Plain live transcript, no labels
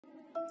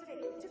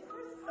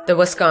The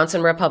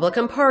Wisconsin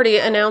Republican Party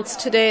announced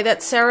today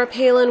that Sarah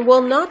Palin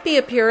will not be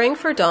appearing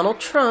for Donald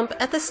Trump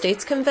at the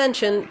state's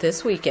convention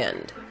this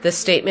weekend. The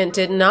statement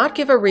did not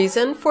give a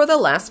reason for the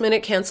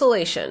last-minute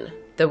cancellation.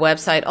 The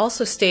website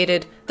also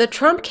stated, "The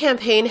Trump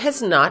campaign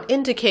has not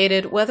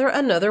indicated whether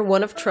another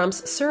one of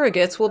Trump's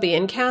surrogates will be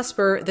in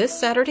Casper this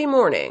Saturday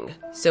morning,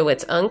 so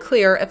it's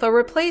unclear if a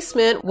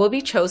replacement will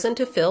be chosen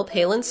to fill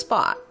Palin's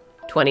spot."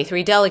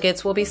 23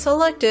 delegates will be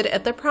selected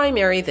at the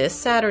primary this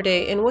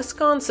Saturday in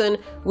Wisconsin,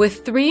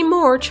 with 3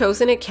 more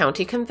chosen at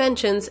county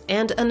conventions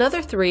and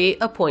another 3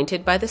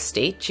 appointed by the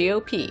state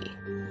GOP.